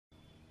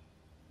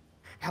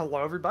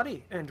Hello,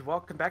 everybody, and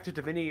welcome back to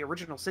Divinity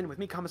Original Sin with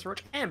me,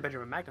 Roach, and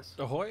Benjamin Magnus.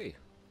 Ahoy!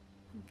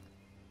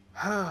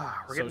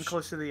 We're getting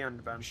close to the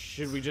end, Ben.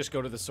 Should we just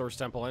go to the Source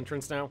Temple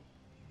entrance now?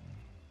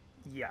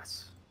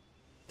 Yes.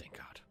 Thank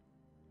God.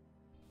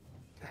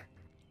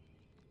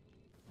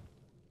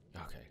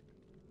 Okay.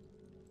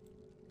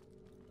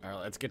 All right,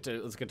 let's get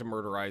to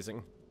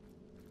murderizing.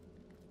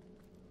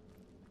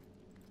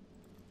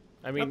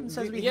 I mean, Nothing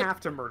says we have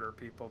to murder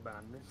people,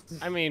 Ben.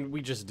 I mean,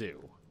 we just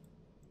do.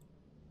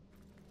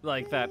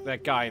 Like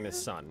that guy and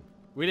his son.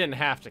 We didn't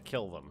have to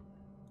kill them.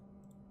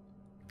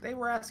 They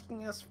were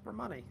asking us for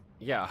money.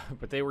 Yeah,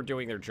 but they were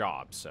doing their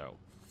job, so.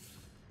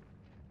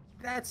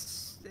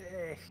 That's...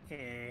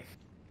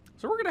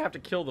 So we're gonna have to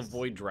kill the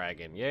Void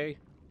Dragon, yay?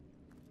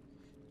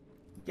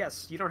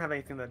 Yes, you don't have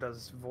anything that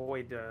does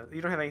void,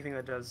 you don't have anything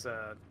that does,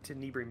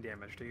 Tenebrium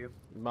damage, do you?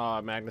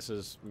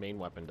 Magnus's main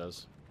weapon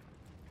does.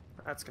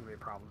 That's gonna be a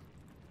problem.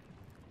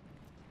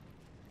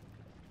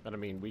 But I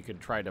mean, we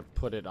could try to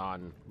put it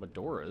on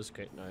Medora's,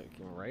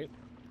 right?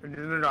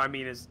 No, I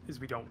mean, is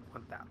we don't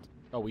want that.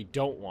 Oh, we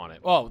don't want it.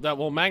 Oh,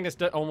 well, Magnus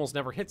almost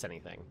never hits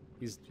anything.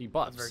 He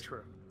buffs. That's very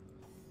true.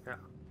 Yeah.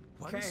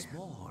 Once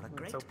more, a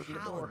great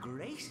power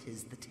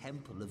graces the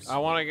temple of I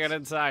want to get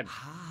inside.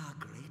 Ah,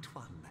 great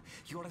one.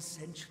 Your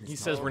ascension is He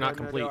says we're not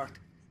complete.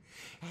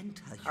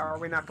 Enter you How are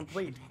we not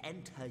complete?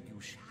 Enter you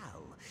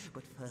shall.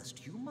 But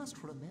first you must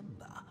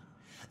remember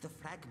the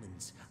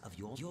fragments of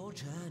your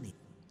journey.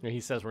 He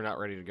says we're not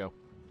ready to go.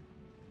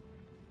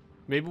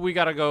 Maybe we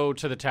gotta go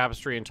to the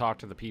tapestry and talk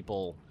to the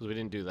people, because we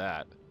didn't do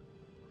that.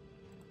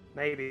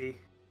 Maybe.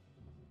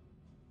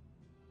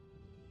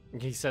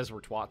 He says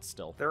we're twats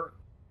still.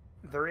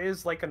 There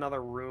is, like,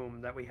 another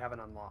room that we haven't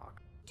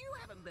unlocked. Do you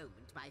have a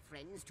moment, my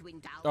friends, to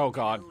indulge? Oh,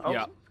 God. Oh.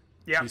 Yeah.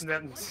 Yeah, I want you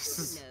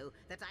to know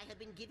that I have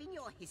been giving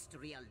your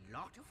history a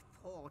lot of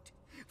thought.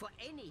 For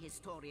any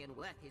historian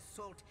worth his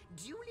salt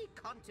duly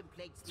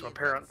contemplates. So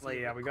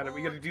apparently, yeah, we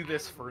gotta do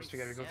this first. We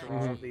gotta go through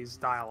all of these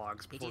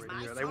dialogues before we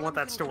do it. They want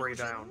that story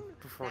down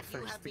before we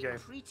finish the game.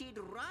 Treated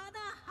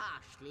rather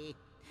harshly,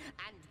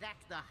 and that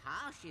the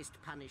harshest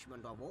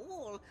punishment of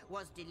all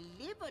was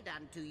delivered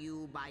unto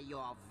you by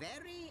your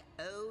very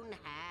own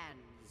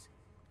hands.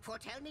 For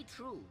tell me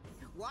true,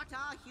 what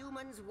are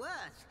humans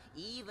worth,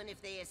 even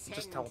if they ascend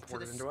Just to the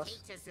teleported into us.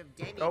 status of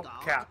demigod?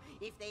 Oh, cat.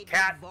 If they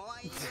Cat.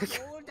 devoid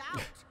all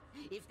doubt,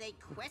 if they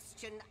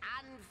question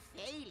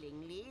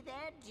unfailingly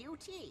their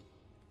duty.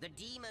 The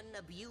demon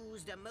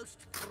abused a most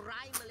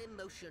primal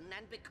emotion,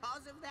 and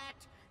because of that,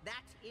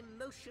 that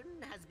emotion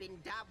has been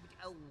dubbed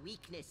a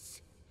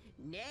weakness.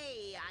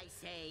 Nay, I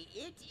say,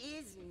 it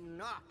is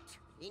not.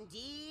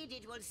 Indeed,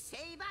 it will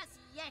save us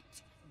yet,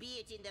 be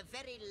it in the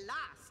very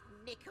last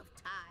nick of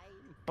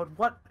time.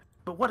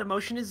 But what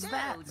emotion is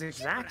that? Don't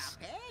Zigzags?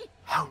 cheer up, eh?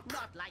 Hope.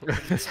 Not like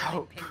the It's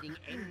hope. impending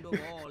end of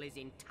all is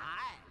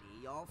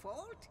entirely your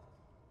fault.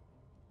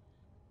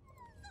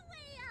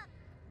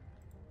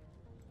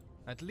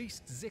 At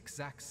least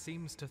Zigzag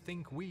seems to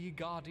think we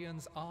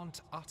Guardians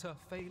aren't utter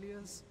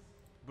failures.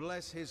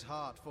 Bless his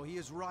heart, for he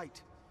is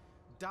right.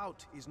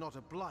 Doubt is not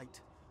a blight,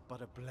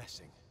 but a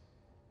blessing.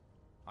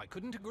 I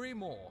couldn't agree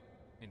more.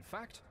 In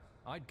fact,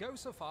 I'd go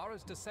so far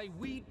as to say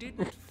we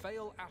didn't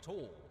fail at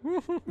all.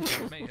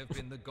 It may have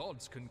been the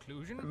gods'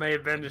 conclusion. It may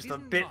have been but just it a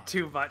isn't bit mine.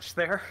 too much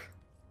there.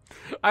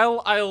 I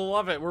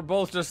love it. We're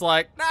both just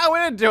like, no, we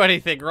didn't do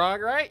anything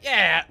wrong, right?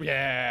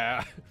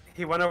 Yeah.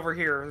 He went over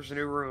here. There's a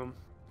new room.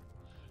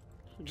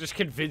 Just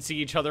convincing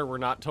each other we're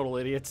not total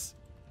idiots.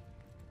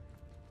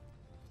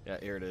 Yeah,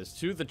 here it is.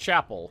 To the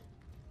chapel.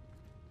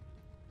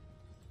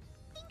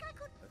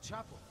 A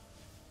chapel.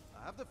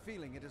 I have the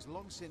feeling it has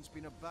long since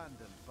been abandoned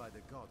by the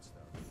gods,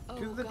 though.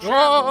 To the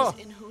chapel.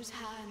 In whose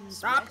hands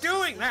Stop rests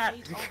doing the that!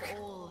 fate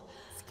of all.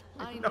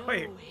 I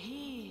Annoying. know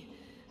he,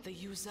 the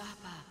usurper,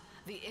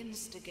 the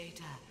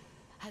instigator,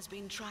 has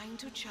been trying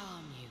to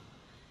charm you.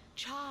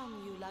 Charm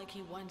you like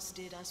he once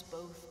did us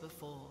both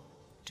before.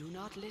 Do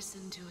not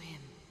listen to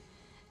him.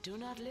 Do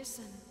not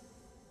listen.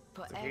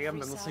 For I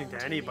haven't been listening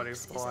to anybody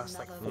for the last,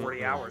 like,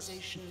 40 hours.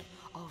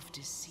 Of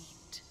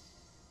deceit.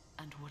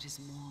 And what is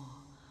more,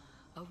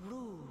 a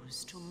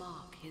ruse to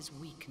mark his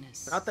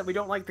weakness. Not that we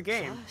don't like the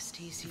game. First,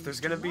 he If seems there's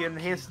to going to be an mock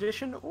enhanced you.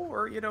 edition,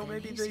 or, you know, Then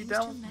maybe he the seems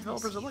to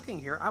developers menace are looking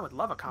here, I would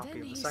love a copy Then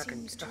of he the second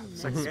seems to game.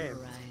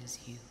 mesmerize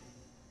you.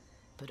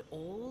 But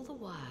all the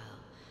while,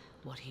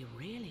 what he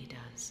really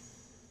does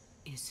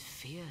is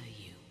fear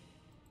you.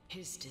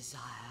 His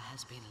desire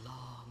has been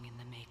long in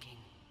the making.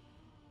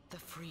 The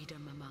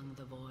freedom among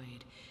the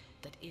void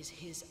that is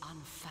his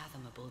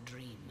unfathomable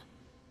dream.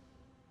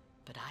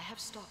 But I have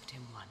stopped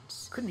him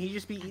once. Couldn't he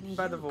just be and eaten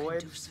by the you can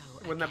void? do so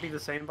Wouldn't that be again.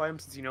 the same by him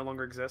since he no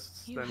longer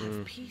exists? You Then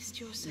have pieced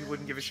yourselves you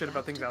wouldn't give a shit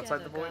about back things outside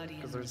the together, void?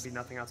 Because Guardians. there'd be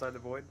nothing outside the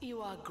void?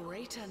 You are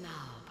greater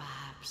now,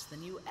 perhaps,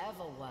 than you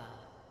ever were.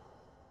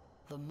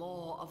 The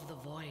maw of the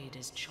void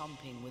is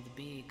chomping with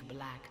big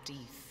black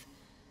teeth.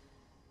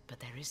 But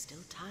there is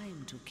still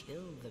time to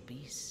kill the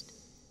beast.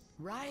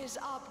 Rise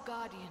up,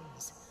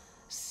 Guardians.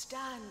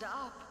 Stand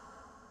up.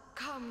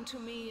 Come to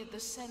me at the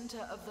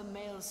center of the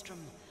maelstrom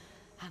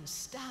and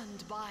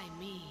stand by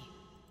me.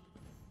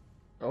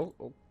 Oh,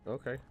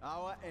 okay.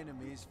 Our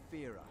enemies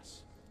fear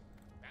us.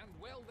 And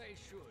well they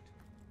should.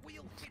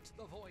 We'll hit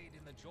the void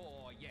in the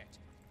jaw yet,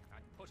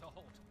 and put a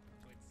halt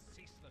to its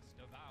ceaseless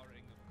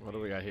devouring of What do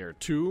we got here?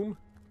 Tomb?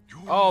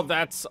 Oh,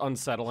 that's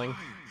unsettling.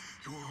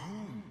 Your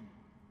home.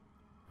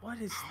 What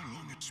is How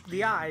long it's the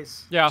been.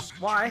 eyes? Yeah.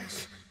 Why?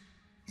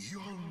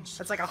 Eons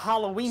That's like a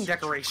Halloween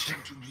decoration.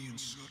 to me in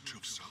search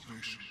of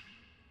salvation.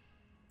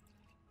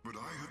 But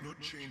I have not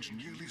changed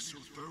nearly so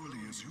thoroughly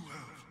as you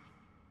have.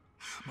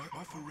 My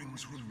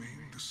offerings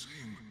remain the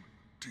same,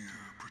 dear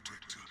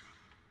protector.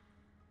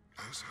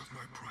 As have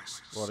my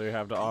prices. What do you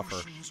have to offer?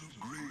 Potions of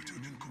great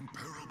and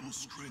incomparable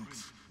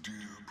strength, dear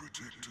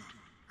protector,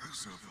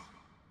 as ever.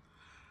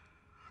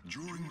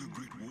 During the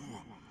Great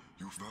War,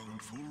 you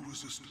found full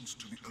resistance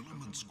to the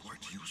elements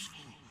quite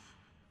useful.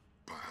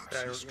 Perhaps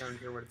I history don't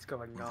hear what it's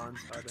going will on.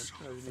 repeat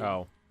So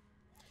itself.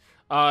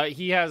 Oh.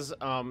 He has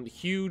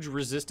huge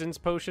resistance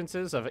potions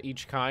of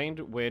each kind,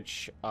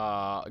 which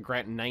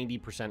grant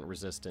 90%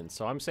 resistance.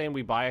 So I'm saying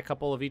we buy a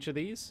couple of each of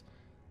these.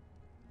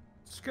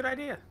 It's a good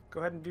idea. Go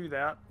ahead and do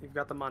that. You've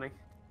got the money.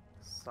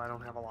 So I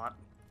don't have a lot.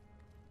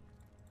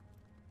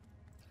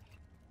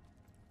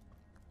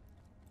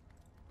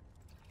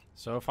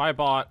 So if I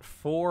bought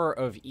 4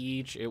 of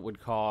each, it would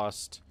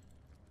cost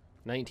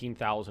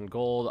 19,000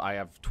 gold. I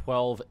have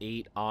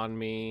 12,800 on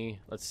me.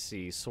 Let's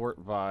see,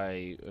 sort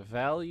by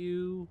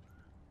value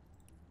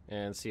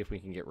and see if we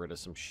can get rid of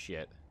some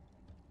shit.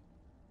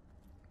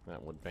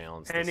 That would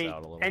balance this out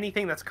a little.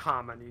 Anything that's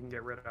common you can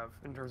get rid of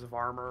in terms of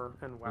armor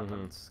and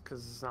weapons,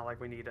 because it's not like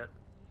we need it.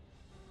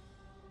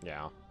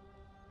 Yeah.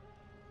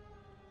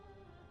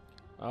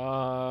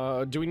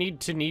 Do we need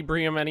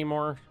tenebrium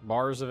anymore?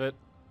 Bars of it?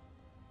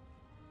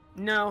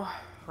 No,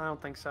 I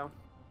don't think so.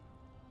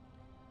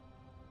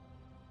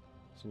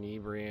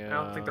 Tenebrium. I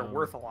don't think they're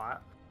worth a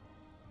lot.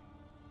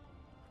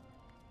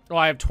 Oh,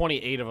 I have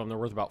 28 of them. They're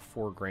worth about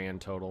 4 grand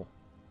total.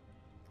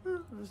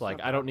 It's like,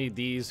 not I don't need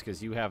these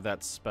because you have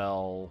that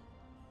spell.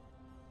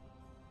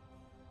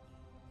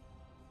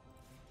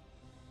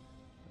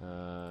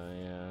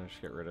 Yeah,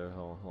 just get rid of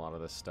a lot of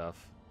this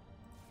stuff.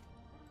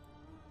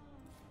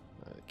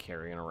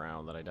 Carrying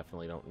around that I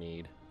definitely don't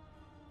need.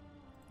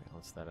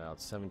 Balance that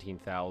out.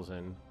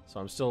 17,000. So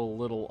I'm still a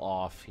little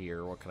off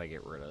here. What can I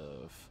get rid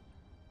of?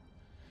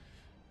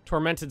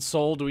 Tormented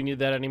Soul. Do we need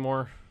that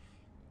anymore?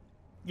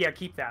 Yeah,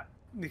 keep that,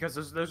 because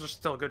those are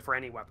still good for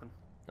any weapon.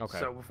 Okay.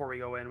 So before we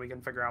go in, we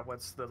can figure out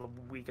what's the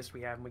weakest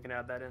we have, and we can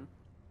add that in.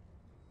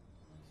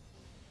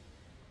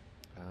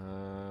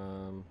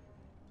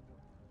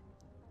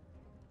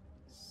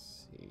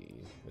 Let's see.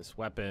 This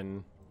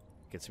weapon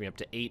gets me up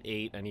to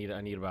 8,800. I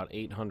need about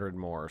 800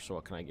 more. So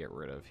what can I get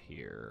rid of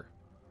here?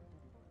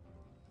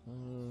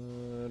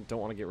 Don't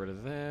want to get rid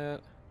of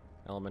that.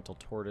 Elemental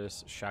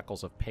Tortoise,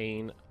 Shackles of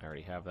Pain. I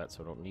already have that,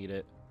 so I don't need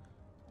it.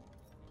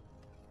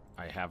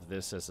 I have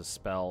this as a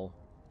spell.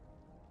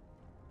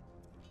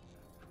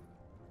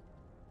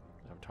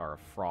 Avatar of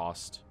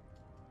Frost.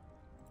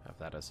 Have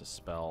that as a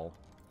spell.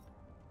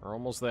 We're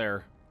almost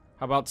there.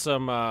 How about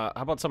some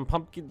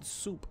pumpkin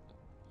soup?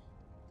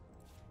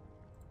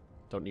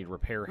 Don't need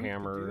repair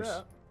hammers. Do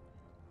that.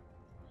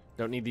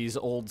 Don't need these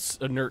old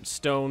inert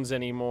stones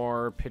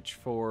anymore.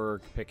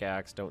 Pitchfork,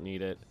 pickaxe, don't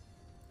need it.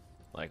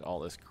 Like all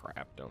this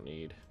crap, don't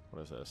need.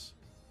 What is this?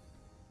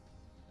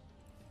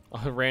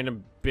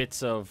 Random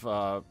bits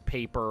of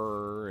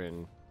paper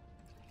and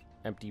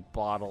empty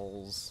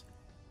bottles.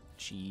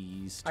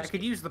 Cheese. I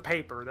could use the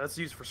paper. That's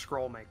used for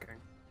scroll making.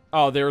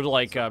 Oh, they were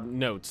like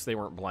notes. They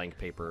weren't blank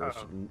paper. It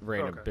was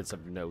random okay. bits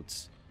of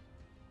notes.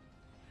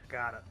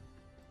 Got it.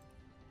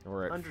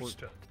 We're at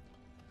Understood.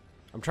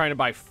 I'm trying to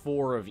buy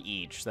 4 of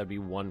each. That'd be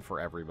 1 for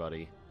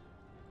everybody.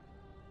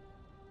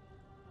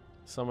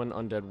 Summon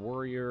Undead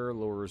Warrior,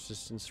 lower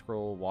resistance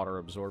scroll, water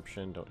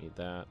absorption. Don't need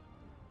that.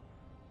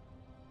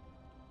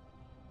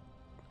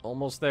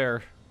 Almost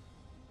there.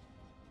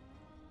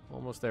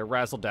 Almost there.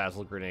 Razzle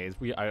Dazzle grenades.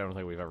 I don't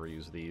think we've ever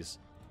used these.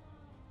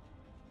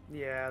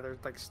 Yeah, they're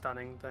like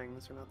stunning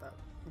things. They're not that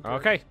good.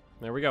 Okay,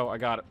 there we go. I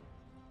got it.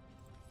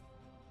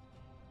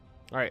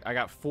 All right, I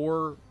got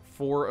 4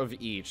 of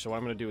each. So what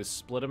I'm going to do is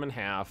split them in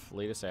half.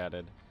 Latest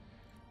added.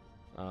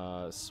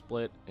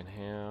 Split in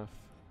half.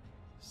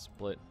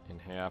 Split in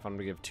half. I'm going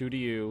to give 2 to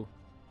you.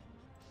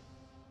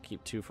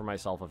 Keep 2 for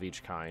myself of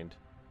each kind.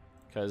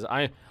 Because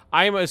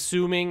I'm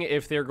assuming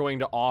if they're going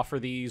to offer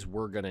these,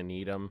 we're going to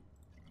need them.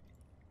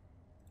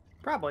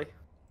 Probably.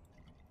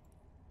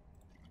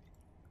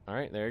 All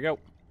right, there you go.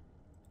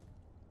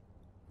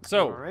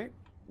 So, all right.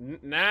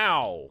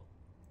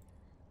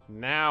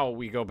 Now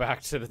we go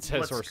back to the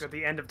test source. Let's go at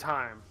the end of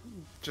time,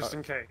 just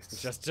in case.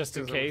 Just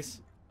in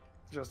case?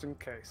 Just in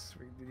case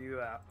we do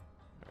that.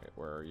 All right,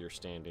 where you're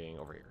standing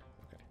over here.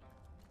 Okay.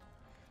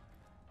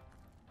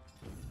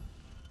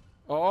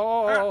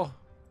 Oh!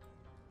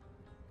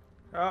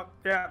 Oh,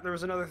 yeah, there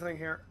was another thing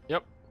here.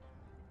 Yep.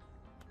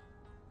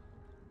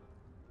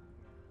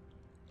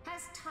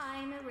 Has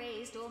time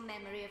erased all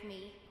memory of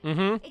me?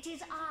 Mm-hmm. It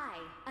is I,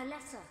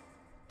 Alessa,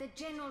 The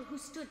general who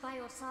stood by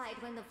your side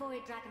when the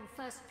Void Dragon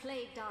first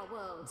plagued our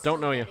world. Don't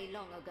know you. Very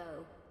long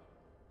ago.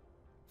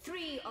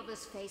 3 of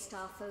us faced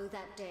our foe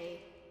that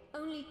day.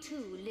 Only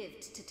 2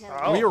 lived to tell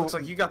Oh, the looks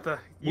like you got the...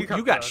 You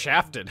got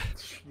shafted.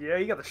 Yeah,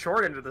 you got the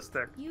short end of the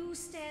stick. You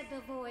stared the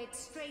void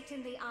straight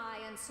in the eye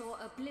and saw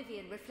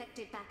oblivion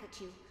reflected back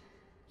at you.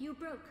 You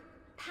broke,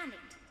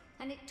 panicked,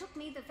 and it took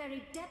me the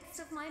very depths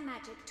of my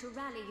magic to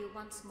rally you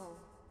once more.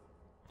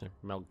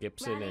 Mel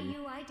Gibson Rally and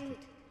you I did,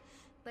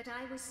 but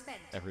I was spent,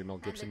 every Mel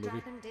Gibson and the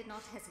movie. dragon did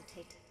not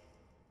hesitate.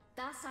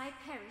 Thus I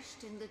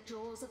perished in the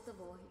jaws of the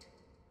void.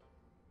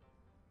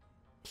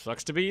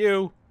 Sucks to be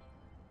you.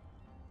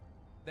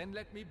 Then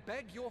let me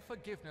beg your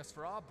forgiveness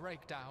for our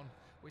breakdown,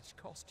 which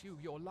cost you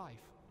your life.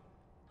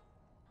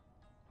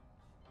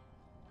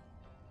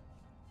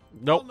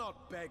 Nope. I'll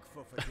not beg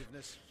for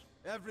forgiveness.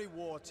 Every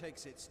war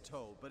takes its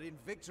toll, but in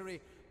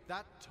victory,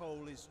 that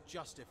toll is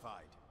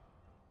justified.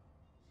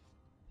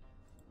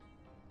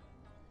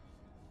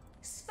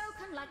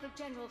 Spoken like a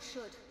general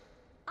should.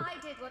 I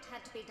did what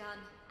had to be done,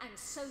 and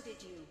so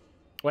did you.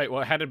 Wait,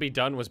 what had to be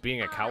done was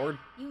being a coward?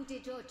 You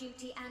did your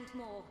duty and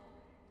more.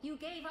 You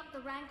gave up the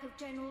rank of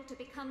general to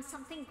become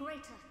something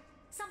greater,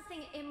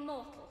 something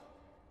immortal.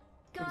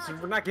 So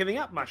we're not giving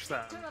up much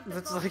then. Protector of the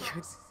It's like,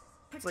 gods,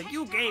 it's like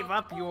you protector gave of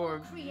up all your,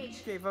 creation.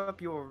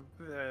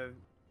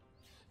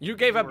 You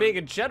gave up being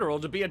a general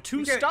to be a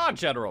 2-star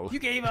general. You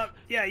gave up,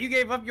 yeah, you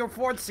gave up your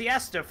Ford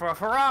Siesta for a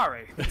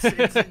Ferrari. It's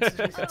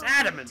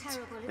adamant. How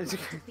terrible it must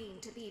have been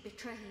to be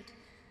betrayed,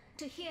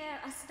 to hear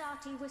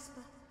Astarte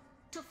whisper,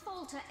 to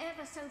falter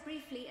ever so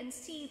briefly and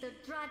see the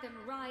dragon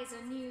rise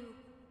anew.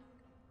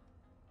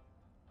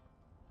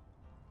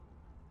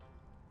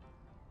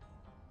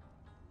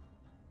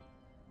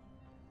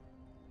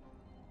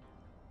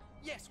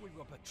 Yes, we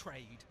were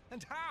betrayed.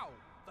 And how?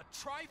 The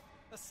Trife?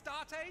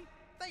 Astarte?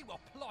 They were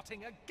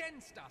plotting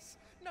against us.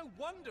 No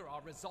wonder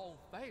our resolve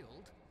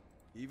failed.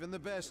 Even the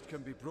best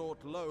can be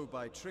brought low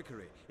by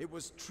trickery. It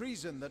was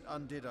treason that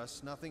undid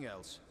us, nothing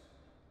else.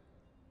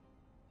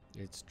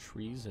 It's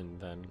treason,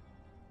 then.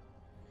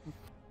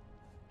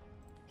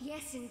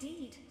 Yes,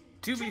 indeed.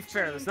 To be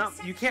fair, there's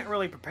not, you can't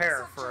really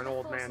prepare for an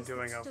old man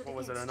doing a, what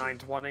was it, a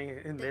 920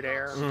 in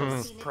midair,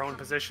 prone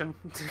position.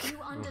 You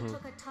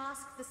undertook a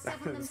task the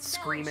seven themselves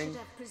Screaming. should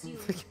have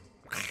presumed.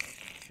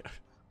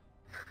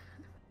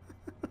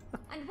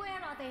 And where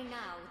are they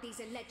now, these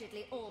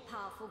allegedly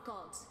all-powerful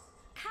gods?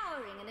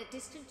 Cowering in a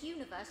distant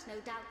universe, no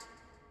doubt.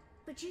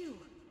 But you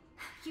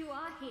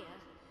are here,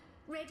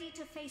 ready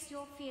to face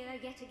your fear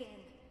yet again.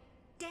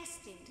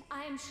 Destined,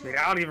 I am sure.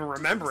 Yeah, I don't even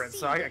remember it,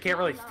 so I can't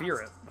really fear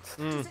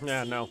it.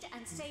 Yeah, no.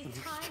 And save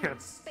time and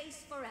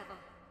space forever.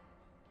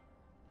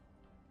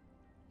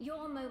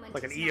 Your moment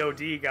Like an is now.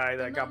 EOD guy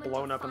that got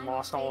blown up and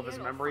lost all of his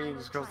memory, and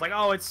just goes like,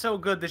 "Oh, it's so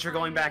good that you're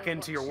going back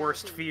into your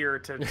worst fear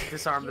to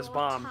disarm this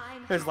bomb."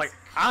 It's like,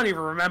 I don't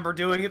even remember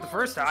doing it the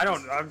first time.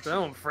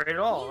 I'm afraid at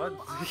all. You are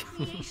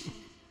creation,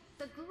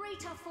 the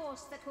greater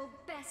force that will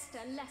best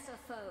a lesser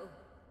foe.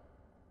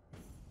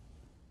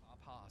 Our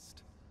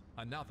past.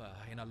 Another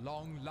in a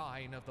long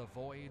line of the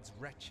Void's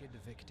wretched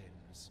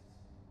victims.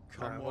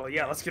 Well,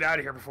 yeah, let's get out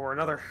of here before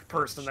another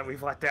person that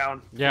we've let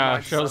down. Yeah,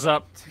 shows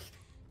up.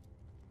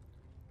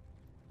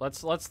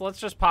 Let's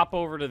just pop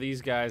over to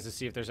these guys to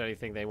see if there's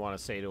anything they want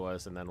to say to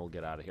us, and then we'll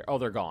get out of here. Oh,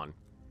 they're gone.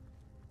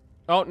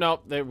 Oh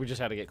no, we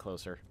just had to get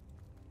closer.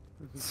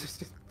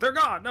 They're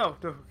gone. No.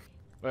 Wait,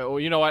 well,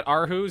 you know what?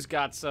 Arhu's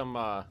got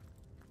some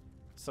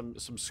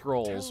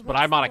scrolls, but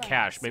I'm out of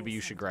cash. Maybe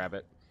you should grab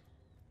it.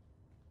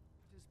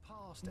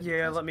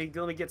 Yeah, let me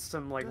get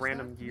some like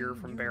random gear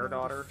from Bear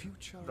Daughter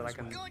that I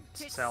can Good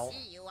to sell.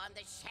 see you on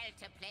the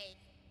shelter plate.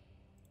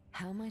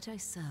 How might I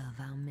serve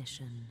our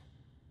mission?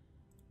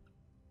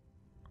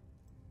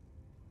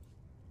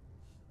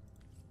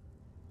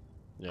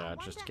 Yeah,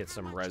 just get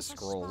some res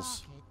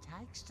scrolls. It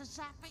takes to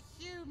zap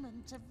a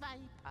human to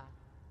vapor.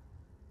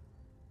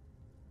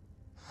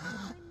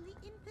 I'm the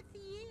empathy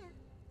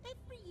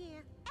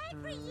year.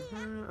 Every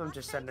year. I'm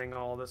just sending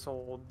all this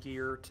old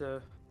gear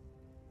to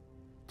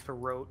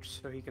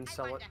Roach so he can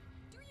sell it.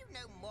 Do you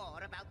know more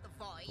about the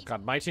Void?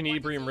 God, my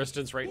Tenebrium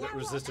resistance right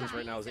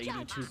now is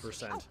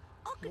 82%.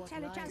 I could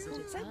tell a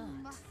Jasmine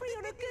free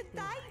on a good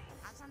day.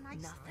 Has a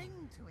nice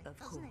ring to it, Of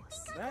doesn't it? course.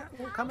 That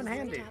will come in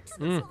handy.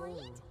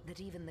 That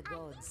even the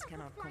gods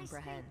cannot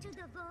comprehend.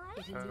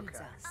 It eludes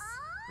us,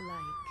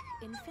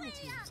 like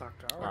infinity.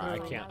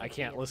 I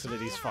can't listen to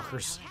these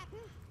fuckers.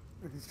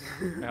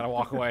 I gotta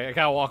walk away. I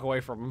gotta walk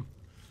away from them.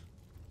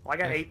 Well, I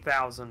got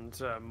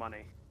 8,000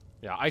 money.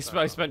 Yeah, I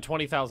spent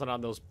 20,000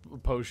 on those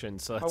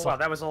potions. So that's Oh wow,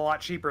 that was a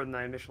lot cheaper than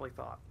I initially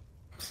thought.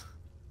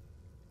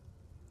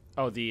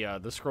 Oh,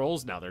 the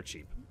scrolls? Now they're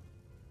cheap.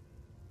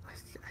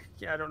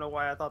 Yeah, I don't know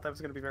why I thought that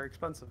was going to be very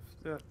expensive.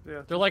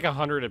 Yeah. They're like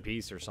 100 a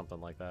piece or something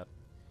like that.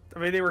 I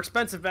mean, they were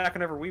expensive back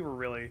whenever we were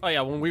really. Oh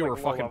yeah, when we were low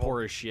fucking level.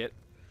 poor as shit.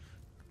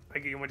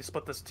 You want me to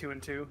split this 2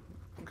 and 2?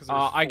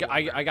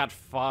 I got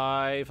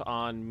 5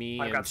 on me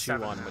I've and got 2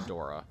 7. on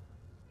Medora,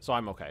 so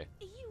I'm okay.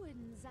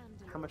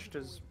 How much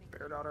does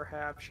Bear daughter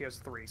have? She has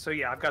 3. So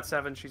yeah, I've got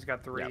 7. She's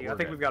got 3. Yeah, I we're think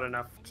good. we've got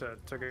enough to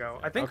go.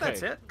 I think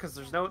that's it because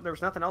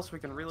there's nothing else we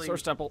can really.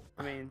 Source temple.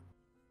 I mean,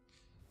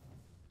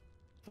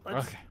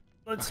 Okay.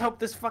 let's hope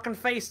this fucking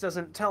face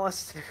doesn't tell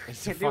us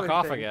to Fuck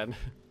off again.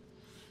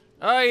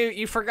 Oh,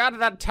 you forgot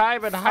that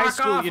time in high Fuck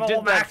school off, you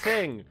did that Olmec.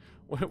 thing.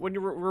 When you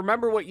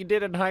remember what you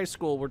did in high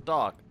school, we're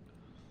talk.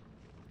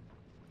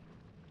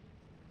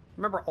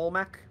 Remember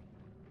Olmec?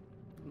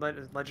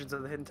 Legends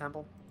of the Hidden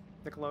Temple,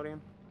 Nickelodeon.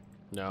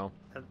 No.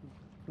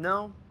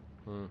 No.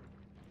 Hmm.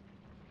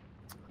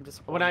 I'm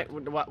disappointed.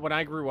 When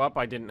I grew up,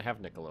 I didn't have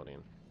Nickelodeon.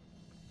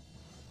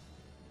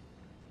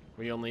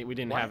 We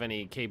didn't have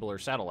any cable or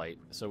satellite,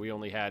 so we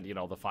only had, you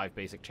know, the 5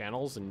 basic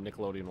channels, and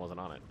Nickelodeon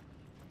wasn't on it.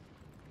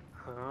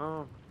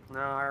 Oh no,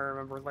 I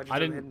remember Legends of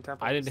the Hidden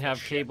Temple. I didn't was have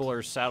shit. cable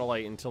or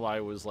satellite until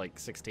I was like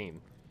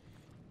 16.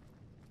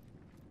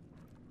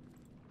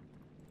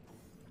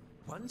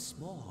 Once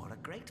more, a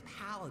great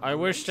power. I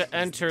wish to graces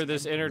enter the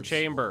this temple inner of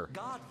chamber.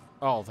 Guardian.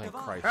 Oh, thank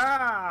Christ.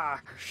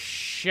 Ah!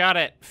 Shut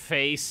it,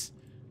 face.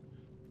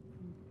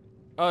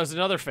 Oh, there's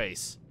another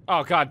face.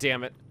 Oh, god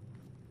damn it.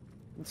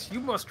 You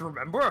must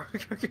remember.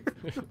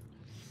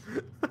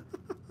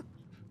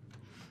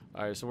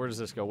 Alright, so where does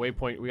this go?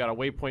 Waypoint. We got a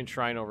waypoint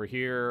shrine over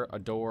here, a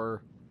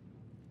door.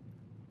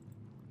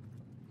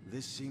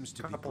 This seems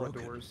to be Couple of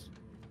broken. doors.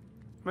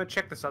 I'm gonna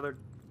check this other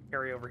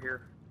area over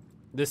here.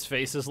 This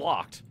face is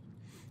locked.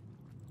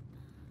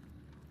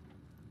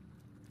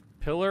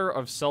 Pillar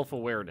of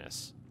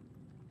self-awareness.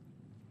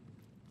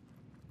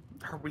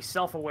 Are we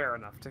self-aware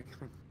enough to?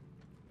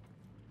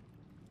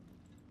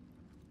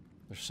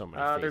 There's so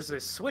many faces.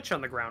 There's a switch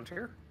on the ground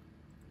here.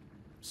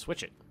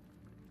 Switch it.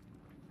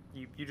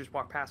 You just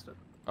walk past it.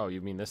 Oh,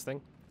 you mean this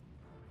thing?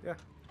 Yeah.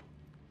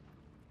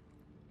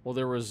 Well,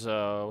 there was,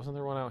 wasn't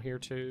there one out here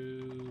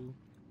too?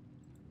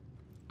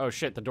 Oh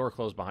shit, the door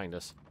closed behind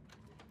us.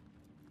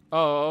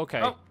 Oh,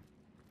 okay. Oh.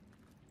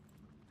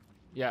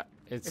 Yeah,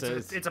 it's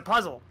a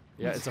puzzle.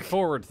 Yeah, it's a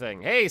forward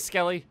thing. Hey,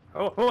 Skelly.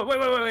 Oh,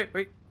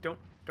 wait.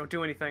 Don't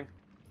do anything.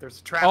 There's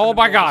a trap Oh in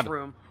the my middle of god. this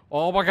room.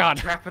 Oh my god.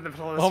 Trap in the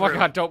middle of this Oh my room.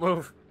 god, don't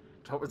move.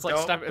 It's like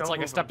Don't I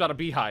move stepped out of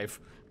beehive.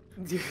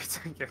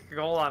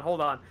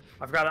 Hold on.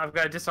 I've got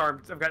to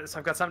disarm. I've got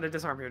something to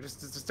disarm here.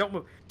 Just don't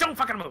move. Don't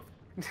fucking move.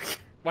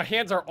 My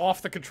hands are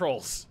off the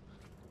controls.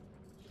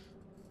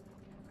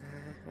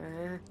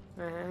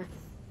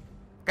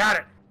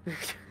 Got it.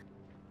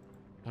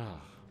 Oh. All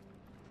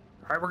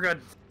right, we're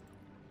good.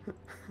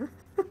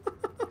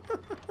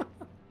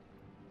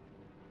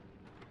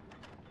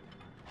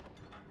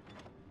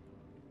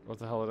 What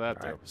the hell did that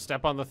do? Alright.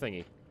 Step on the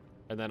thingy,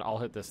 and then I'll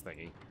hit this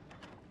thingy.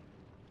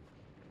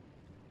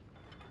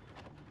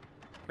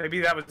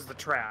 Maybe that was the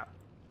trap.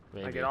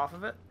 Maybe. I get off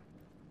of it,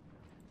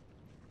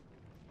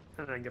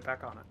 and then get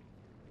back on it,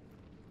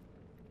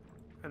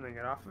 and then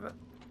get off of it.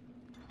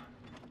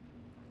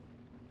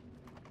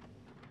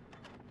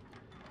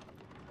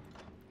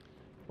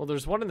 Well,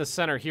 there's one in the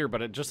center here,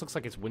 but it just looks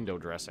like it's window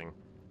dressing.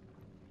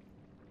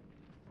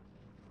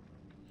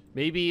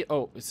 Maybe...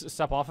 Oh,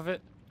 step off of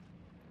it.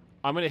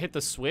 I'm going to hit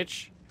the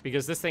switch,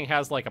 because this thing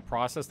has, like, a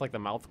process, like the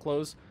mouth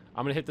close.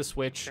 I'm going to hit the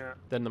switch,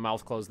 then the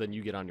mouth close, then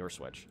you get on your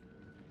switch.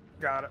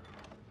 Got it.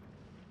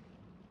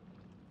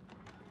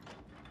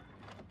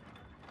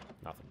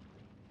 Nothing.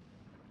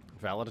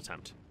 Valid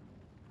attempt.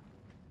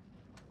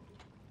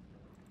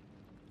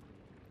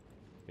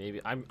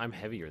 Maybe... I'm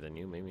heavier than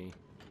you, maybe...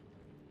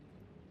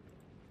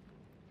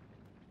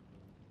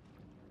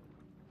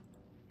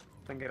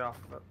 Then get off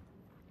of it.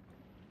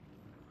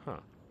 Huh.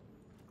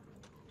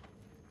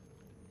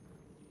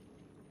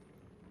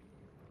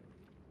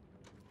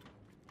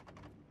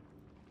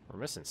 We're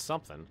missing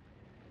something.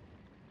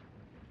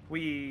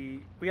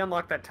 We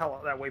unlocked that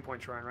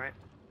waypoint shrine, right?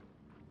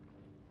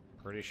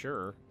 Pretty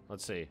sure.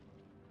 Let's see.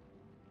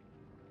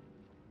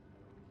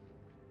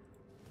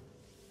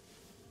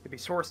 It'd be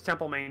Source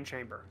Temple Main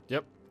Chamber.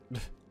 Yep.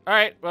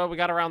 Alright, well, we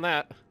got around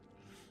that.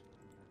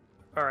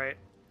 Alright.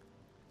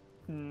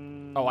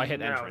 Oh, I hit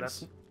no,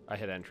 entrance. I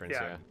hit entrance,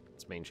 yeah. yeah.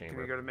 It's main chamber.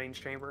 Can you go to main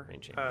chamber? Main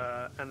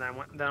chamber. And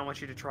then I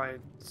want you to try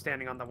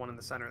standing on the one in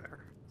the center there.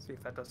 See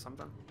if that does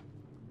something.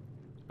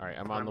 Alright,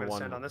 I'm on the gonna one.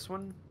 Stand on this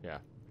one. Yeah.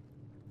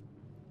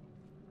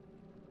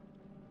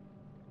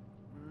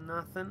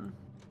 Nothing.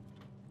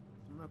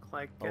 Look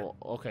like it. Oh,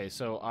 okay.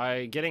 So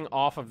getting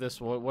off of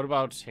this. What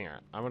about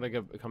here? I'm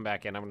gonna come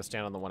back in. I'm gonna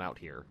stand on the one out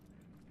here.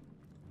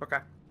 Okay.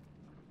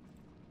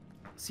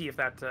 See if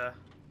that.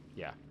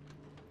 Yeah.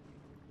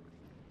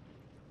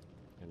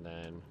 And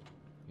then,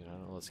 you know,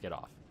 let's get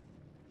off.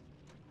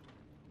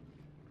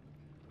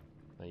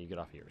 Then you get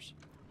off yours.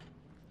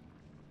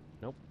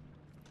 Nope.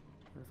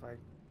 If I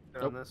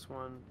get on this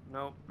one,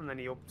 nope. And then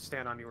you'll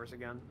stand on yours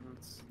again.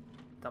 Let's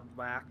double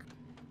back.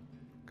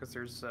 Because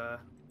there's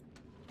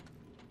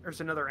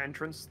another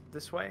entrance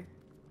this way.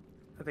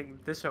 I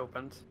think this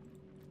opened.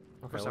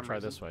 Okay, we'll try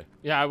this way.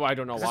 Yeah, I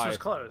don't know why. This was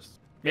closed.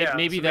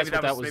 Maybe so that's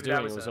what that was maybe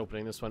doing. was It was it.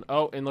 opening this one.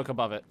 Oh, and look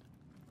above it.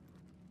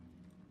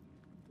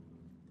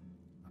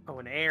 Oh,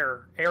 an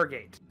air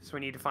gate. So we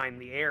need to find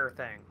the air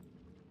thing.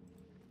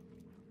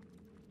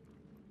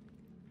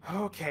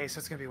 Okay, so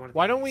it's gonna be one of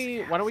Why don't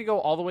these. we go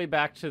all the way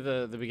back to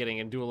the beginning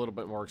and do a little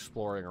bit more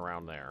exploring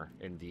around there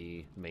in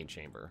the main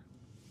chamber?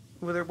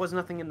 Well, there was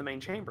nothing in the main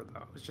chamber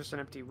though. It was just an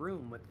empty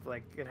room with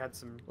like it had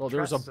some. Well,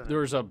 chests in it.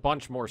 there's a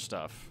bunch more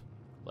stuff.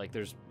 Like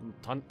there's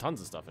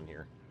tons of stuff in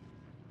here.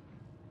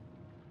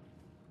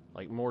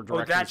 Like more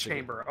directions. Oh, that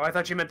chamber. Oh, I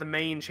thought you meant the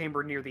main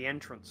chamber near the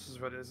entrance. Is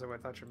what I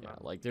thought you meant. Yeah,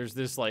 like there's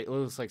this like it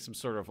looks like some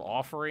sort of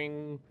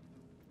offering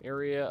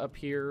area up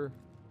here.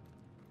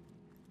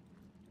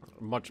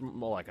 Much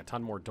more, like a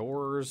ton more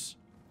doors.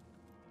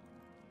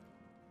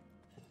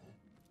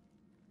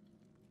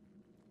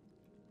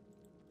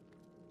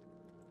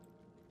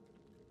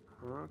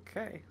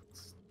 Okay.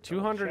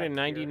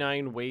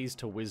 299 Ways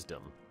to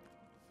Wisdom.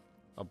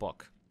 A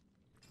book.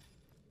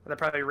 That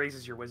probably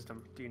raises your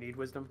wisdom. Do you need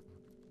wisdom?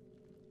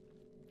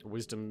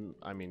 Wisdom,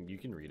 I mean, you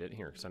can read it.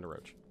 Here, send a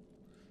Roach.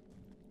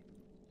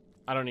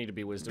 I don't need to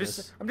be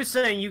wisdomous. I'm just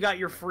saying you got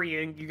your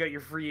free increase.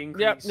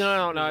 Yep,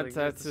 no, like,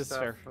 that's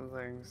fair. And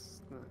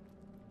things.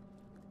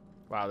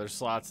 Wow,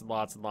 there's lots and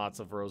lots and lots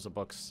of rows of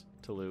books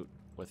to loot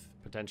with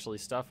potentially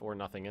stuff or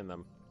nothing in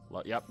them.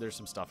 Yep, there's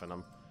some stuff in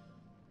them.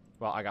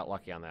 Well, I got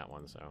lucky on that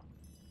one, so.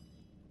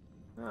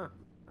 Oh,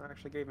 that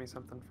actually gave me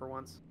something for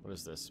once. What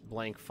is this?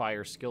 Blank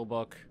Fire skill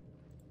book.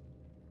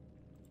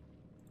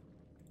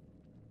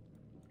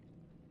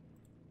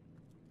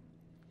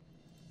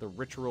 The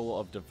Ritual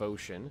of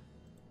Devotion.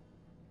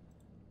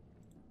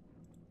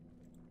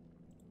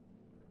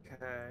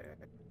 Okay.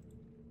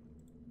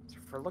 So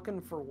if we're looking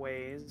for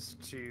ways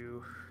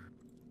to...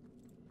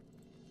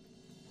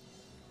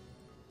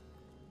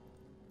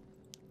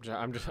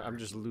 I'm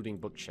just looting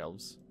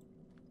bookshelves.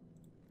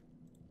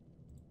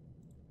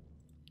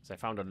 So I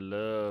found a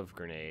love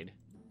grenade.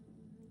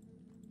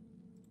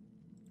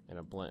 And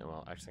a blank.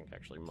 Well, I think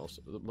actually most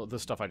of the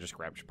stuff I just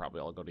grabbed should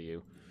probably all go to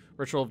you.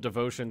 Ritual of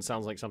Devotion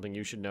sounds like something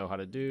you should know how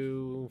to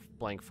do.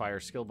 Blank Fire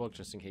skill book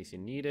just in case you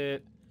need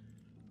it.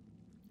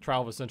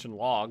 Trial of Ascension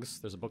logs.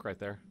 There's a book right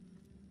there.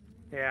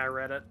 Yeah, I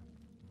read it.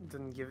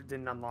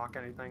 Didn't unlock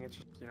anything. It's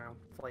just, you know,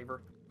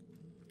 flavor.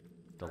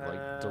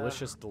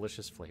 Delicious,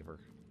 delicious flavor.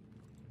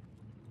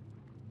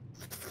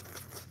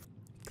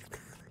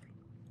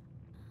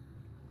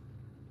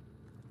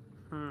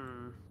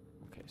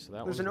 Okay, so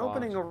that There's an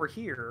opening over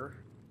here.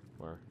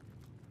 Where?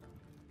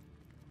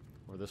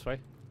 Or this way?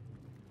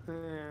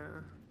 Yeah.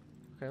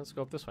 Okay, let's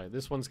go up this way.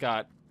 This one's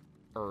got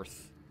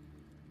earth.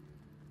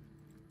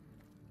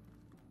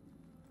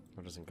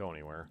 It doesn't go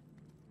anywhere.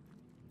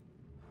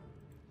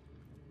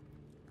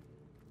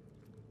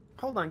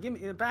 Hold on, give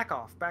me back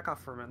off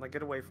for a minute. Like,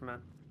 get away from it.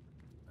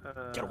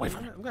 Get away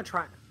from it. I'm gonna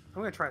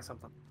try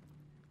something.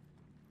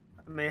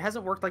 I mean, it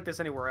hasn't worked like this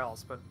anywhere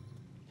else, but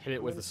hit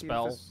it with a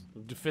spell.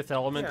 Fifth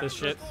element. Yeah, this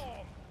shit.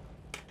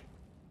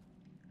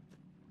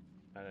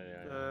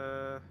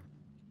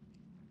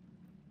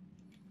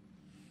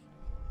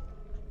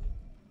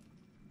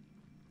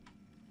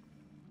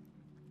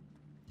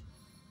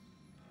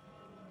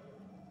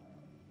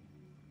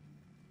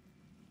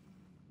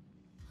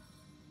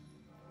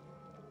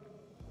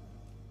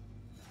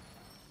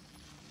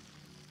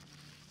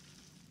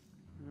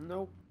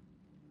 Nope.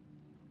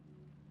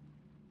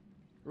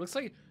 Looks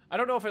like, I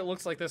don't know if it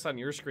looks like this on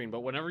your screen,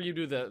 but whenever you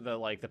do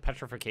the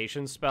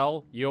petrification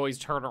spell, you always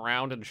turn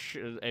around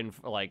and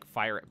like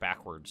fire it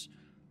backwards.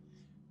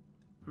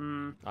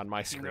 On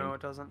my screen. No,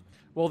 it doesn't.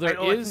 Well, there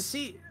is.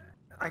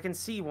 I can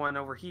see one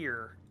over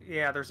here.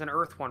 Yeah, there's an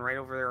earth one right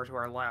over there to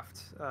our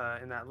left,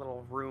 in that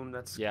little room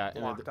that's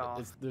blocked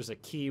off. There's a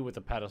key with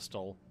a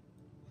pedestal.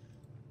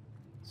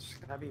 There's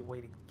gotta be a way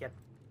to get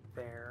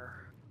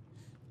there.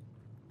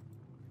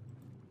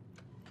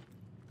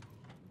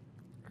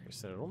 Like I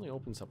said, it only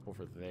opens up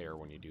over there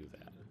when you do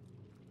that.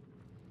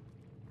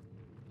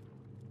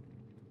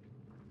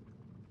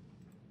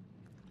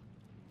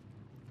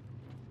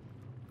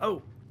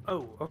 Oh,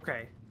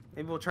 okay.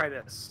 Maybe we'll try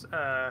this.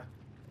 Or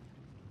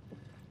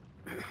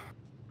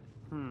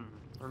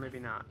maybe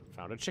not.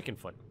 Found a chicken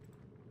foot.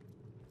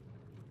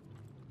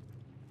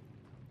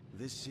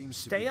 This seems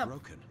to Stay be up.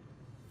 broken.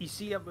 You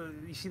see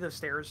those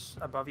stairs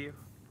above you?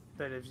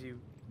 That as you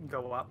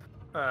go up,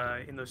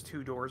 in those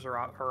two doors are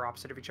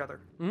opposite of each other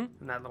in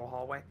that little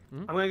hallway.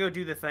 I'm gonna go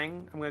do the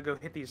thing. I'm gonna go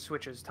hit these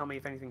switches. Tell me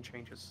if anything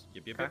changes.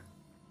 Yep.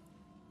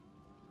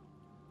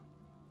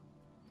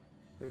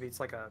 Maybe it's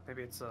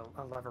a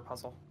lever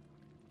puzzle.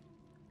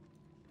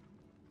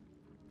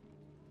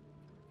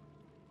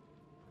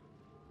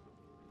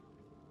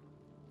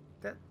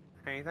 That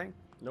anything?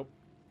 Nope.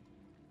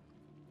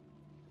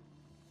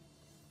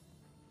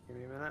 Give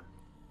me a minute.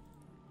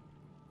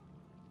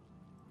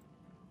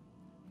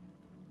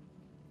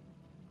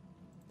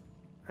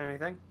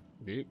 Anything?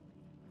 Beep.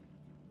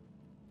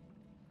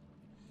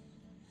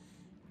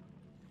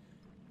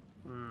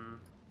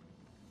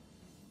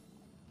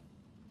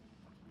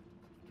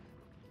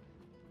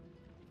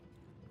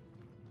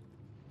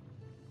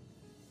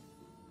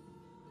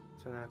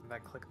 So then I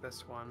click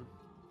this one.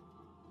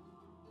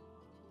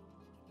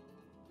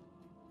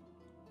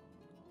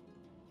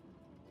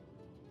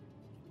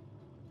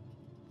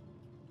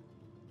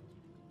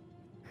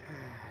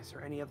 Is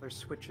there any other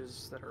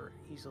switches that are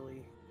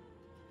easily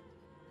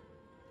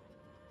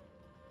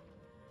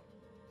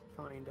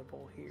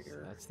findable here? So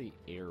that's the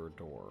air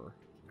door.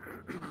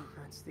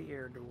 That's the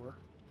air door.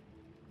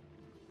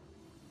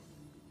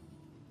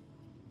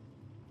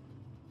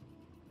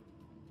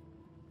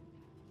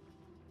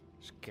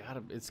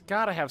 It's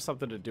gotta have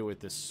something to do with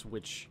this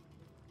switch.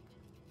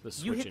 The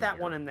switch. You hit that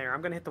here. one in there.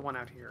 I'm gonna hit the one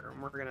out here,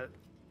 and we're gonna.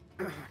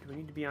 Do we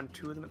need to be on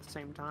two of them at the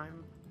same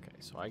time? Okay,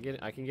 so I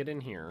can get in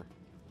here.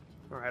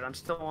 All right, I'm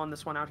still on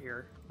this one out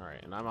here. All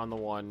right, and I'm on the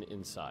one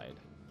inside.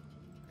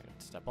 Okay,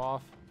 step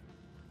off.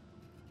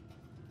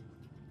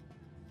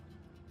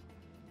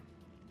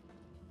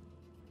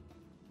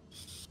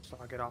 So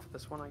I'll get off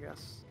this one, I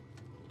guess.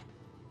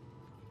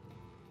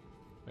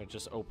 It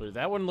just opened.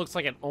 That one looks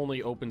like it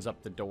only opens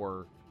up the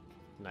door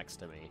next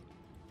to me.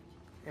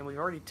 And we've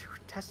already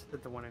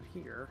tested the one in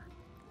here.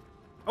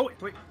 Oh,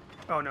 wait.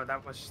 Oh, no,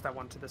 that was just that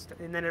one to this.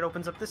 And then it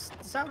opens up this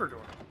outer door.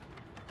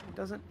 It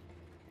doesn't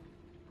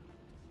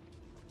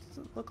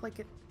look like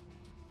it.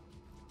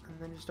 And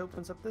then it just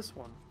opens up this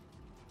one.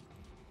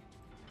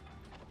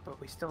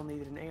 But we still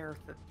need an air.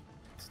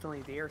 Still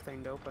need the air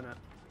thing to open it.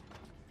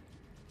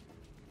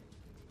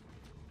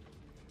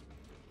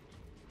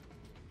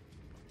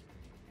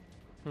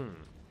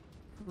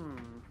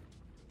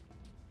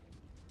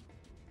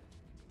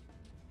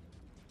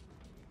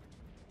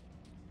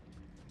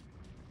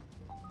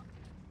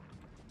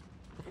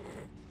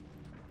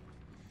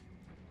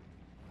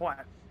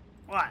 What?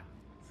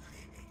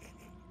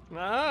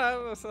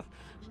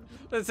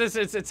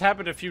 It's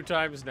happened a few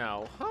times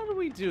now. How do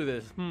we do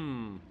this?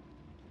 Bloop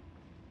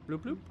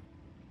bloop.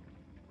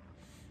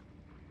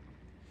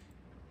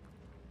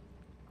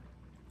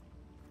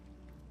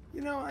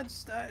 You know, I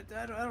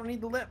don't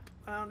need the lip.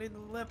 I don't need the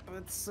lip.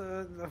 It's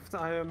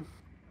I am.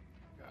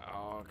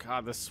 Oh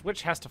god, the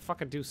switch has to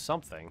fucking do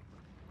something.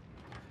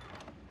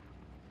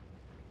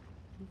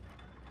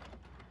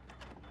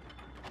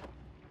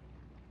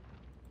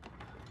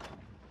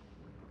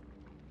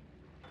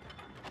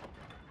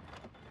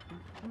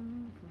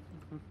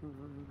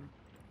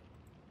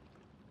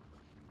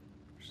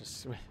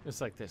 It's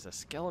like there's a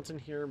skeleton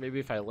here. Maybe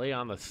if I lay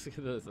on the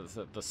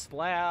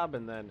slab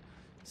and then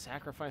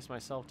sacrifice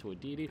myself to a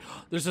deity.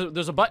 There's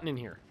a button in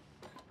here.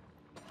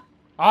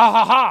 Ah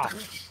ha ha!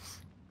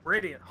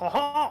 Radiant. Ha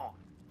ha!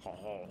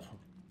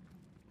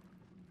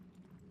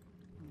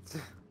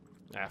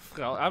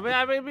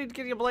 I mean,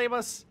 can you blame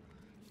us?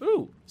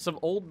 Ooh, some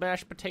old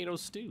mashed potato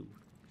stew.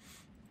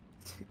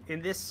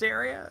 In this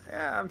area?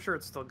 Yeah, I'm sure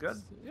it's still good.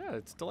 Yeah,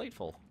 it's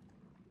delightful.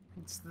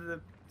 It's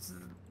the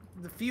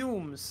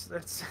fumes.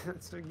 That's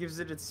what gives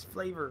it its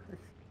flavor.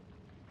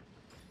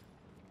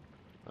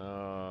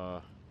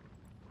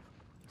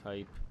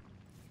 Type.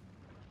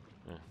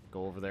 Yeah,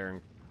 go over there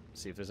and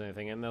see if there's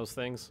anything in those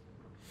things.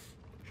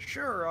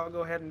 Sure, I'll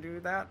go ahead and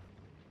do that.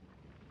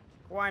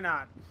 Why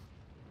not?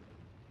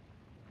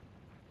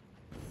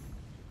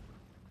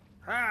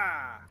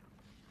 Ah!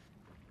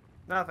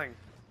 Nothing.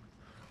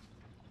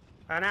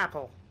 An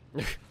apple.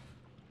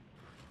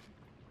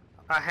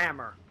 A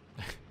hammer.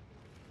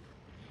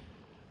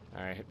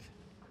 Alright.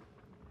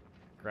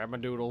 Grab my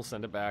doodle,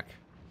 send it back.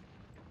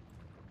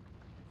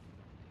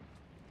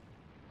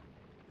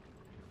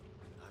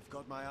 I've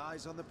got my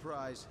eyes on the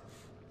prize.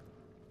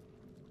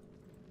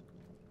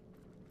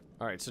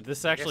 Alright, so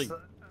this actually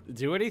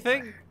do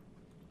anything?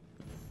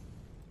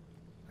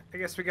 I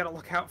guess we gotta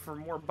look out for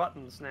more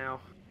buttons now.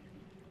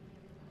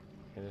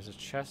 Okay, there's a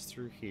chest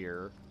through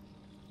here.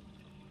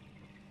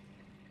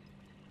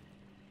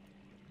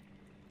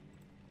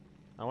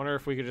 I wonder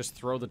if we could just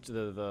throw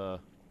the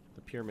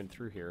pyramid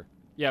through here.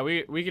 Yeah,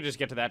 we could just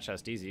get to that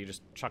chest easy. You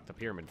just chuck the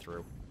pyramid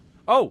through.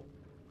 Oh!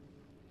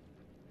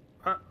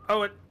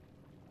 It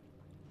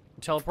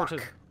teleport to.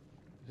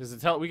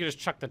 We could just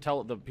chuck the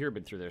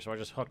pyramid through there. So I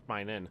just hooked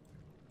mine in.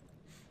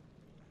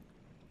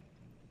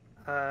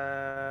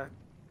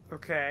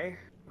 Okay.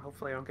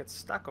 Hopefully I don't get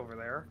stuck over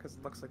there, because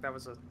it looks like that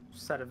was a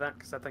set event,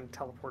 because that thing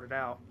teleported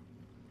out.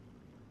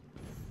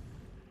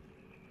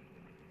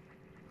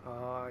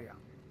 Yeah.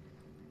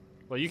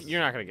 Well, you're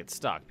not gonna get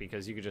stuck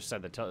because you could just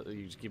set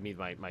you just give me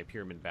my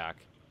pyramid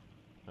back,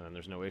 and then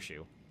there's no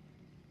issue.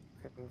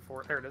 Looking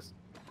for there it is.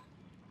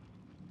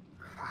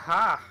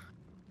 Aha!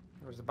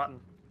 There's the button.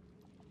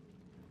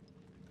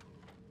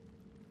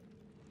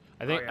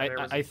 I think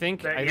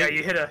I think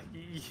you hit a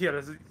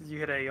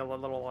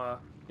little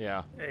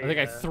yeah. I think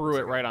I threw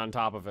it right on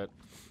top of it.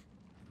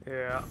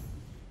 Yeah.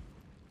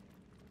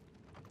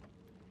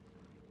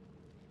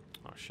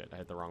 Oh shit! I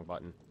hit the wrong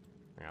button.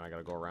 Hang on, I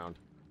gotta go around.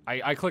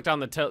 I clicked on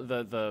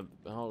the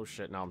oh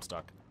shit! Now I'm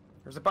stuck.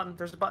 There's a button.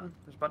 There's a button.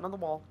 There's a button on the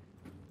wall.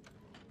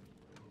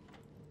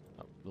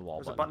 Oh, the wall.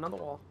 There's a button on the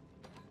wall.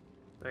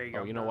 There you go.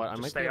 Oh, you know what? I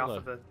might stay be off able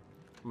of to. the.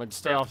 I'm gonna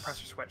stay off.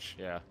 Press your switch.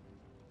 Yeah.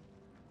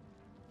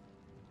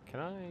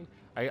 Can I?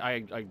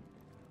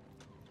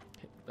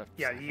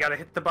 Yeah, you gotta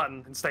hit the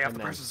button and stay off the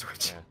pressure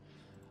switch.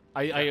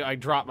 Yeah. I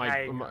dropped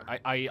my.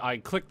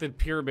 I clicked the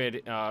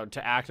pyramid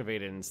to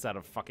activate it instead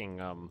of fucking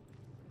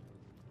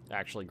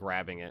actually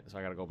grabbing it, so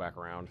I gotta go back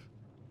around.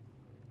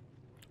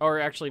 Or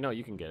actually, no,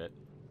 you can get it.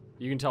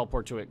 You can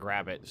teleport to it,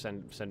 grab it,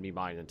 send me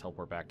mine, and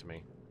teleport back to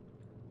me.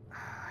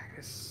 I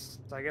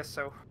guess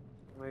so.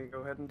 Let me go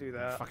ahead and do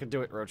that. Fucking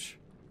do it, Roach.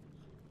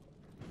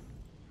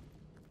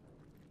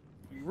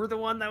 You were the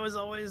one that was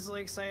always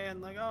like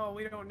saying like, "Oh,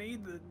 we don't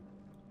need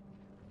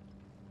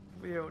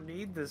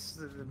this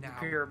the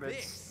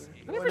pyramids."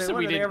 I never said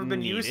we didn't ever been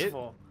need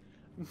useful.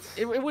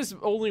 It was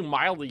only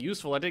mildly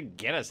useful. It didn't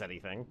get us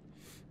anything.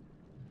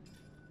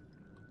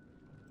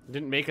 It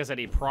didn't make us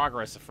any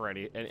progress for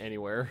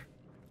anywhere.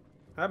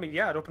 I mean,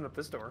 yeah, it opened up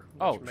this door.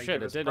 Oh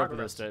shit! It did open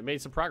this. It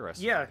made some progress.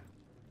 Yeah,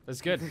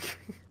 that's good.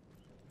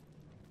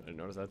 I didn't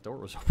notice that door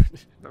was open.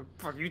 The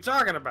fuck are you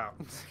talking about?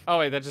 Oh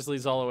wait, that just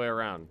leads all the way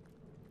around.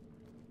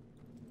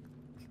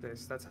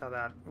 That's how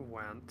that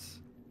went.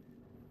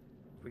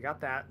 We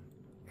got that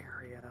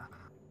area.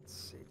 Let's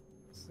see.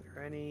 Is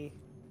there any?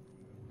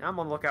 Now I'm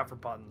on the lookout for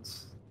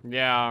buttons.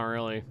 Yeah,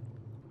 really.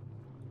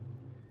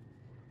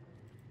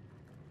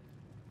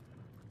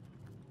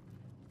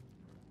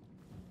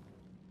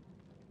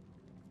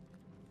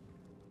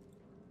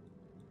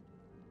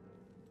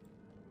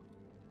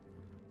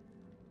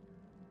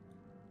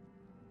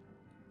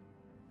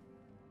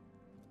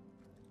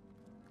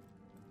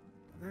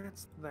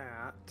 That's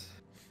that.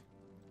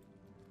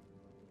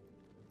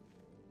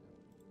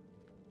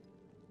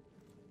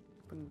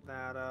 Open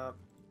that up.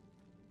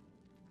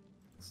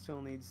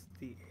 Still needs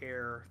the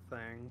air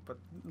thing, but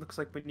looks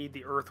like we need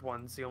the earth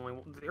one's the only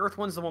one. The earth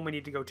one's the one we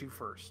need to go to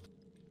first.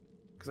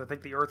 Because I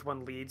think the earth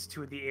one leads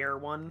to the air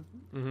one,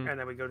 and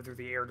then we go through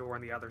the air door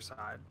on the other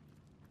side.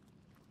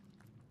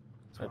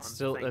 That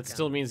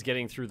still means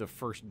getting through the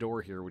first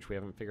door here, which we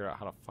haven't figured out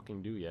how to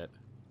fucking do yet.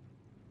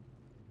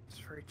 It's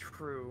very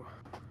true.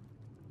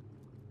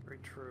 Very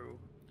true.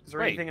 Is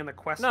there anything in the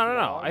quest?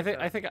 No. I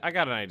think I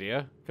got an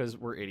idea because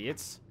we're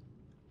idiots,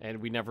 and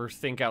we never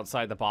think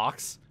outside the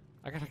box.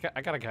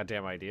 I got a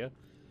goddamn idea.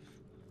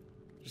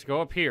 Just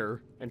go up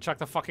here and chuck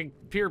the fucking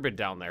pyramid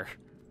down there.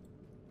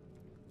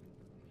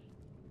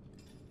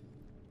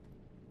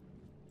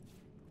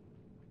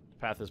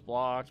 Path is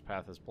blocked.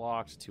 Path is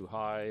blocked. Too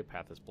high.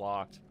 Path is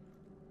blocked.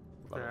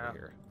 Over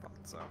here. Thought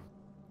so.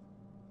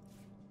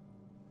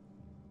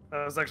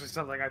 That was actually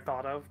something I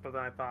thought of, but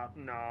then I thought,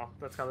 no,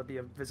 that's got to be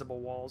invisible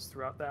walls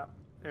throughout that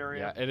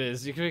area. Yeah, it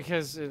is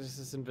because it's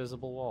just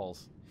invisible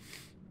walls.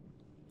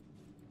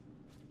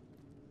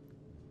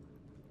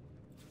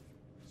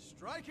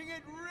 Striking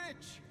it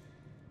rich.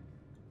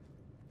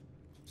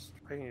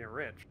 Striking it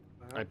rich.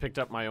 I picked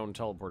up my own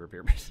teleporter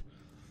pyramid.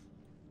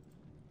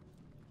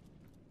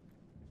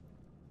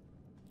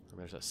 And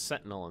there's a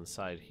sentinel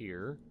inside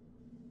here.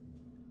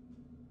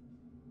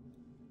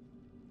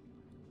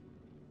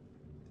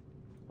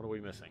 What are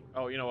we missing?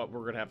 Oh, you know what?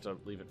 We're gonna have to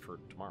leave it for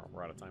tomorrow.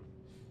 We're out of time.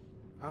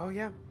 Oh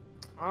yeah.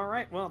 All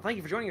right. Well, thank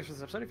you for joining us for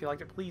this episode. If you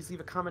liked it, please leave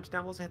a comment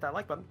down below and hit that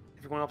like button.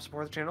 If you want to help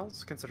support the channel,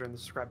 consider the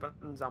subscribe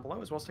button down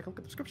below, as well as take a look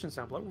at the descriptions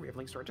down below, where we have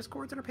links to our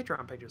Discords and our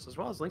Patreon pages, as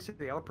well as links to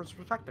the other person's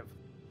perspective.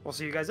 We'll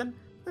see you guys in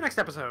the next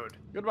episode.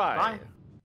 Goodbye. Bye.